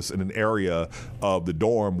mattress in an area of the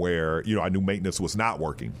dorm where, I knew maintenance was not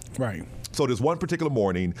working. Right. So this one particular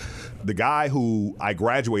morning, the guy who I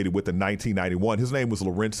graduated with in 1991, his name was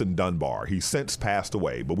Lorenzen Dunbar. He's since passed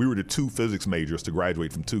away, but we were the 2 physics majors to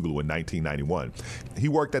graduate from Tougaloo in 1991. He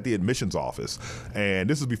worked at the admissions office, and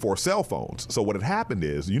this is before cell phones. So what had happened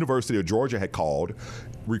is the University of Georgia had called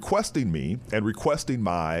requesting me and requesting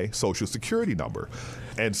my Social Security number.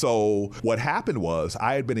 And so what happened was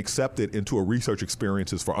I had been accepted into a research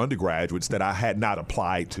experiences for undergraduates that I had not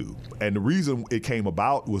applied to. And the reason it came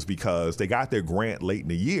about was because they got their grant late in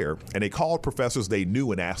the year, and they called professors they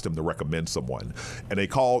knew and asked them to recommend someone. And they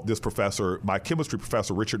called this professor, my chemistry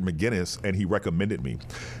professor, Richard McGinnis, and he recommended me.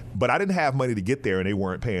 But I didn't have money to get there, and they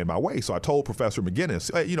weren't paying my way. So I told Professor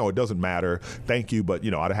McGinnis, hey, it doesn't matter. Thank you, but,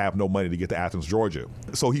 I have no money to get to Athens, Georgia.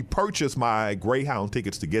 So he purchased my Greyhound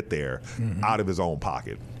tickets to get there out of his own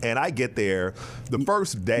pocket. And I get there the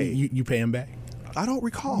first day. You pay him back? I don't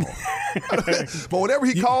recall. But whenever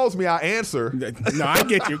he calls me, I answer. No, I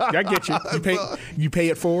get you. You pay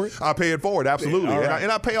it forward? I pay it forward, absolutely. Right.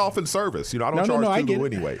 And I pay off in service. I don't charge Tougaloo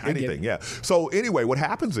anyway. Anything, yeah. So anyway, what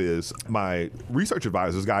happens is my research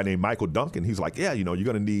advisor, this guy named Michael Duncan, he's like, you're going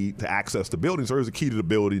to need to access the building. So there's a key to the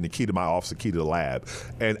building, the key to my office, the key to the lab.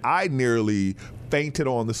 And I nearly fainted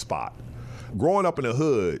on the spot. Growing up in the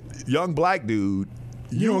hood, young black dude,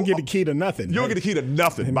 you don't get the key to nothing. You don't get the key to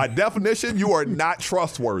nothing. By definition, you are not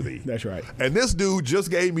trustworthy. That's right. And this dude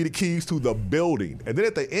just gave me the keys to the building. And then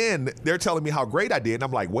at the end, they're telling me how great I did. And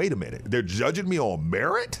I'm like, wait a minute. They're judging me on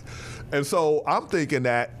merit? And so I'm thinking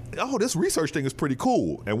that, this research thing is pretty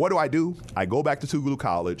cool. And what do? I go back to Tougaloo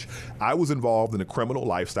College. I was involved in a criminal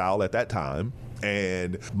lifestyle at that time.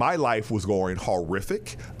 And my life was going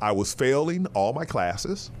horrific. I was failing all my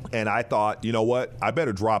classes. And I thought, you know what? I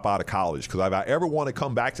better drop out of college, because if I ever want to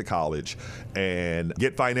come back to college and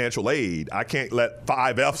get financial aid, I can't let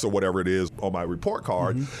 5 Fs or whatever it is on my report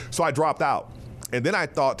card. So I dropped out. And then I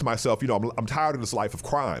thought to myself, I'm tired of this life of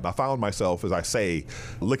crime. I found myself, as I say,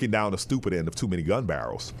 looking down the stupid end of too many gun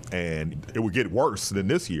barrels. And it would get worse than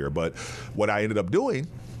this year. But what I ended up doing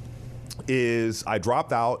is I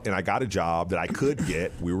dropped out and I got a job that I could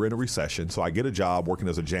get. We were in a recession, so I get a job working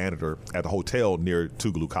as a janitor at the hotel near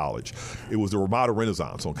Tougaloo College. It was the Ramada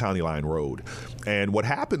Renaissance on County Line Road. And what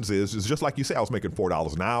happens is just like you say, I was making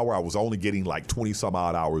 $4 an hour. I was only getting like 20 some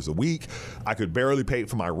odd hours a week. I could barely pay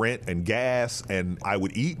for my rent and gas, and I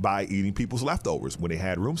would eat by eating people's leftovers when they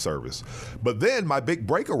had room service. But then my big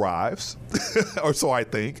break arrives, or so I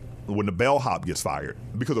think, when the bellhop gets fired,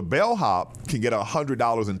 because a bellhop can get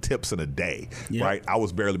 $100 in tips in a day, right? I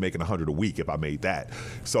was barely making $100 a week if I made that.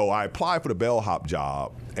 So I applied for the bellhop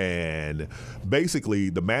job, and basically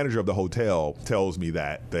the manager of the hotel tells me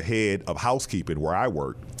that the head of housekeeping where I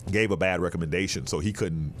worked gave a bad recommendation, so he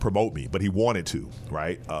couldn't promote me, but he wanted to,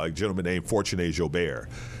 right? A gentleman named Fortuné Jobert.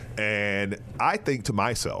 And I think to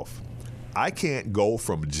myself, I can't go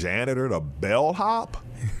from janitor to bellhop.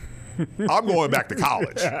 I'm going back to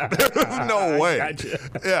college. No way. Gotcha.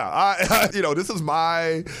 Yeah, this is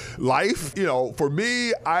my life. For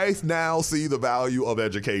me, I now see the value of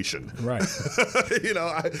education. Right.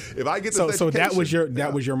 If I get this education. So that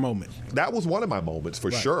was your moment. That was one of my moments for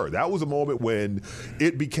sure. That was a moment when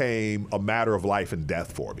it became a matter of life and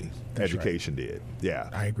death for me. That's education right. did. Yeah.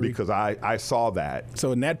 I agree. Because I saw that.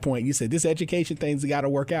 So in that point, you said this education thing's got to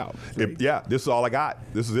work out. Right? This is all I got.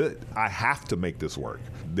 This is it. I have to make this work.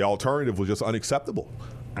 The alternative was just unacceptable.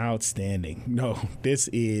 Outstanding. No, this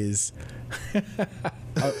is...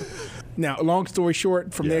 Now, long story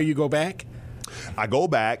short, from there you go back? I go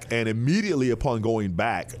back, and immediately upon going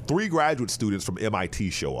back, 3 graduate students from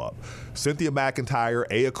MIT show up. Cynthia McIntyre,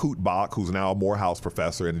 Aya Koot Bach, who's now a Morehouse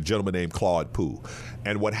professor, and a gentleman named Claude Poo.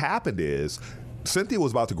 And what happened is, Cynthia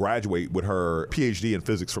was about to graduate with her PhD in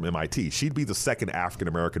physics from MIT. She'd be the second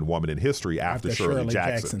African-American woman in history after Shirley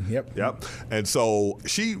Jackson. Yep. And so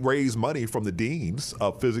she raised money from the deans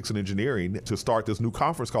of physics and engineering to start this new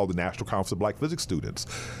conference called the National Conference of Black Physics Students.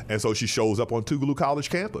 And so she shows up on Tougaloo College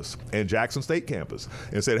campus and Jackson State campus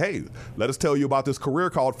and said, hey, let us tell you about this career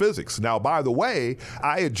called physics. Now, by the way,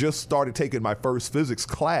 I had just started taking my first physics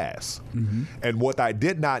class. And what I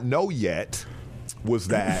did not know yet was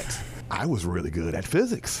that I was really good at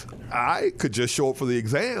physics. I could just show up for the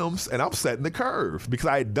exams and I'm setting the curve because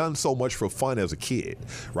I had done so much for fun as a kid,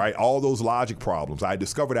 right? All those logic problems. I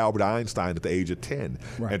discovered Albert Einstein at the age of 10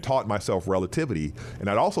 and taught myself relativity. And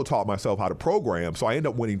I'd also taught myself how to program. So I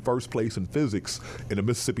ended up winning first place in physics in the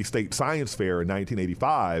Mississippi State Science Fair in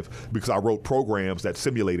 1985 because I wrote programs that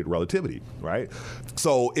simulated relativity, right?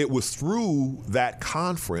 So it was through that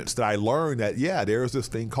conference that I learned that, yeah, there's this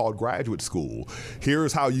thing called graduate school.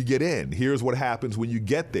 Here's how you get in. Here's what happens when you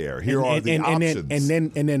get there. Here are the options.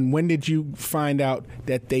 And then when did you find out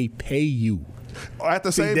that they pay you? At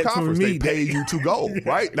the same conference, they pay you to go,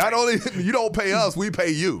 right? Not only you don't pay us, we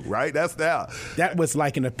pay you, right? That's that. That was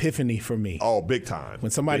like an epiphany for me. Oh, big time.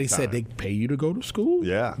 When somebody said they pay you to go to school.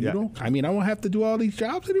 Yeah, I won't have to do all these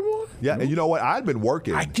jobs anymore. Yeah, and you know what? I'd been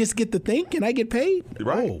working. I just get to think and I get paid.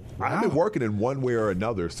 Right. Oh, wow. I've been working in one way or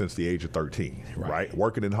another since the age of 13, right?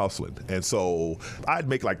 Working and hustling. And so I'd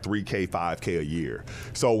make like $3K, $5K a year.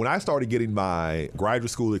 So when I started getting my graduate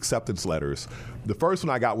school acceptance letters, the first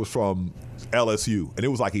one I got was from LSU, and it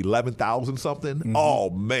was like 11,000 something. Oh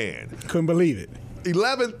man, couldn't believe it.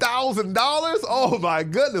 $11,000? Oh my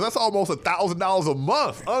goodness, that's almost $1,000 a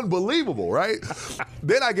month. Unbelievable, right?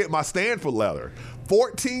 Then I get my Stanford letter,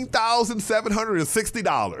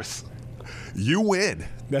 $14,760. You win.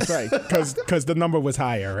 That's right, because the number was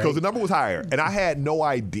higher, right? Because the number was higher, and I had no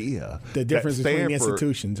idea the difference between the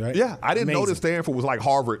institutions, right? Yeah, I didn't know that Stanford was like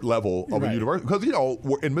Harvard level of a university. Because, you know,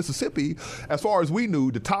 in Mississippi, as far as we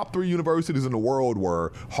knew, the top 3 universities in the world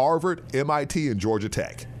were Harvard, MIT, and Georgia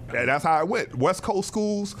Tech. And that's how I went. West Coast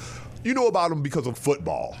schools, you know about them because of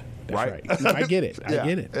football, right? No, I get it. I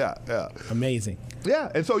get it. Yeah. Amazing.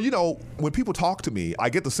 Yeah, and so, you know, when people talk to me,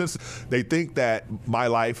 I get the sense they think that my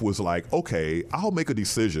life was like, okay, I'll make a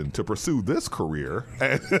decision to pursue this career,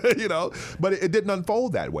 and, you know, but it didn't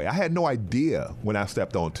unfold that way. I had no idea when I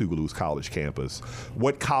stepped on Tougaloo's college campus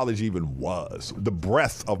what college even was, the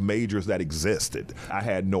breadth of majors that existed. I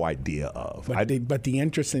had no idea of. But the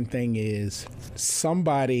interesting thing is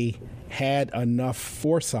somebody had enough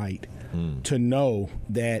foresight to know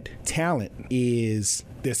that talent is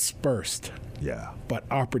dispersed. Yeah. But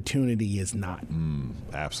opportunity is not.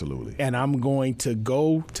 Absolutely. And I'm going to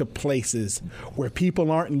go to places where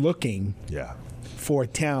people aren't looking for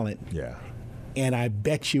talent. Yeah. And I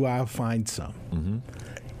bet you I'll find some.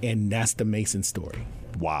 And that's the Mason story.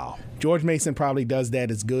 Wow. George Mason probably does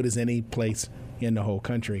that as good as any place in the whole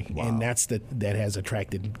country. Wow. And that has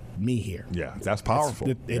attracted me here. Yeah, that's powerful.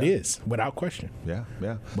 It is, without question. Yeah.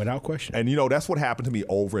 Without question. And, you know, that's what happened to me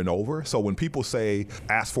over and over. So when people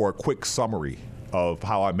ask for a quick summary of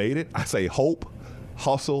how I made it, I say hope,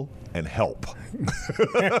 hustle, and help. And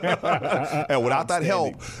without that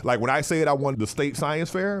help, like when I said I wanted the state science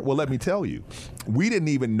fair, well, let me tell you, we didn't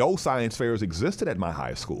even know science fairs existed at my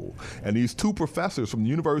high school. And these two professors from the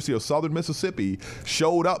University of Southern Mississippi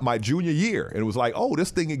showed up my junior year and it was like, oh, this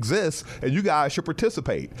thing exists and you guys should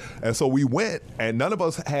participate. And so we went, and none of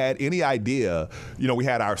us had any idea. You know, we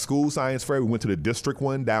had our school science fair. We went to the district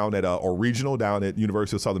one down at, or regional down at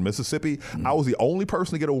University of Southern Mississippi. I was the only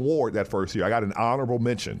person to get an award that first year. I got an honorable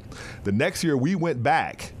mention. The next year we went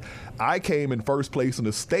back. I came in first place in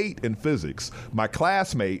the state in physics. My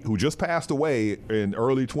classmate, who just passed away in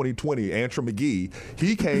early 2020, Antrim McGee,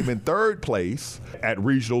 he came in third place at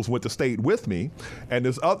regionals, went to state with me. And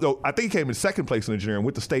this other, I think he came in second place in engineering,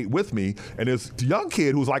 went to state with me. And this young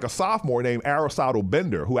kid who was like a sophomore named Aristotle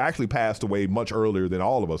Bender, who actually passed away much earlier than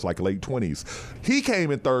all of us, like late 20s. He came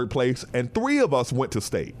in third place, and 3 of us went to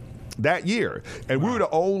state that year. And we were the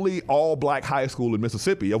only all-black high school in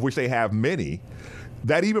Mississippi, of which they have many,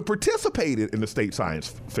 that even participated in the state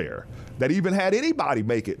science fair, that even had anybody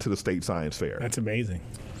make it to the state science fair. That's amazing.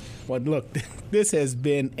 Well, look, this has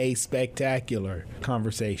been a spectacular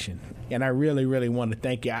conversation, and I really, really want to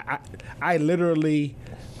thank you. I literally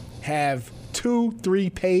have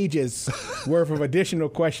 2-3 pages worth of additional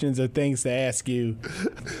questions or things to ask you.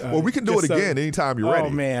 Well, we can do it again anytime you're ready. Oh,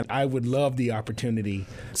 man, I would love the opportunity.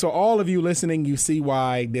 So all of you listening, you see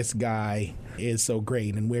why this guy is so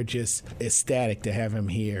great, and we're just ecstatic to have him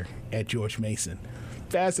here at George Mason.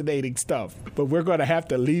 Fascinating stuff, but we're going to have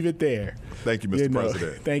to leave it there. Thank you, Mr.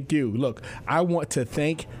 President. Thank you. Look, I want to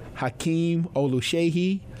thank Hakeem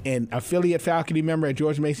Oluseyi, an affiliate faculty member at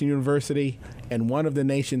George Mason University and one of the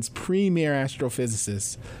nation's premier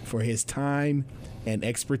astrophysicists, for his time and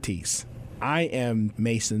expertise. I am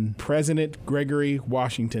Mason President Gregory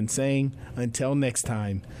Washington saying, until next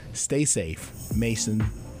time, stay safe, Mason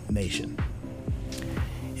Nation.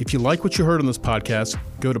 If you like what you heard on this podcast,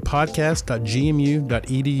 go to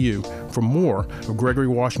podcast.gmu.edu for more of Gregory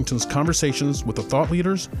Washington's conversations with the thought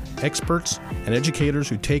leaders, experts, and educators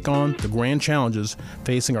who take on the grand challenges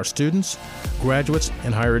facing our students, graduates,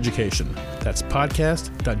 and higher education. That's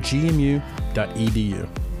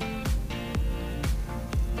podcast.gmu.edu.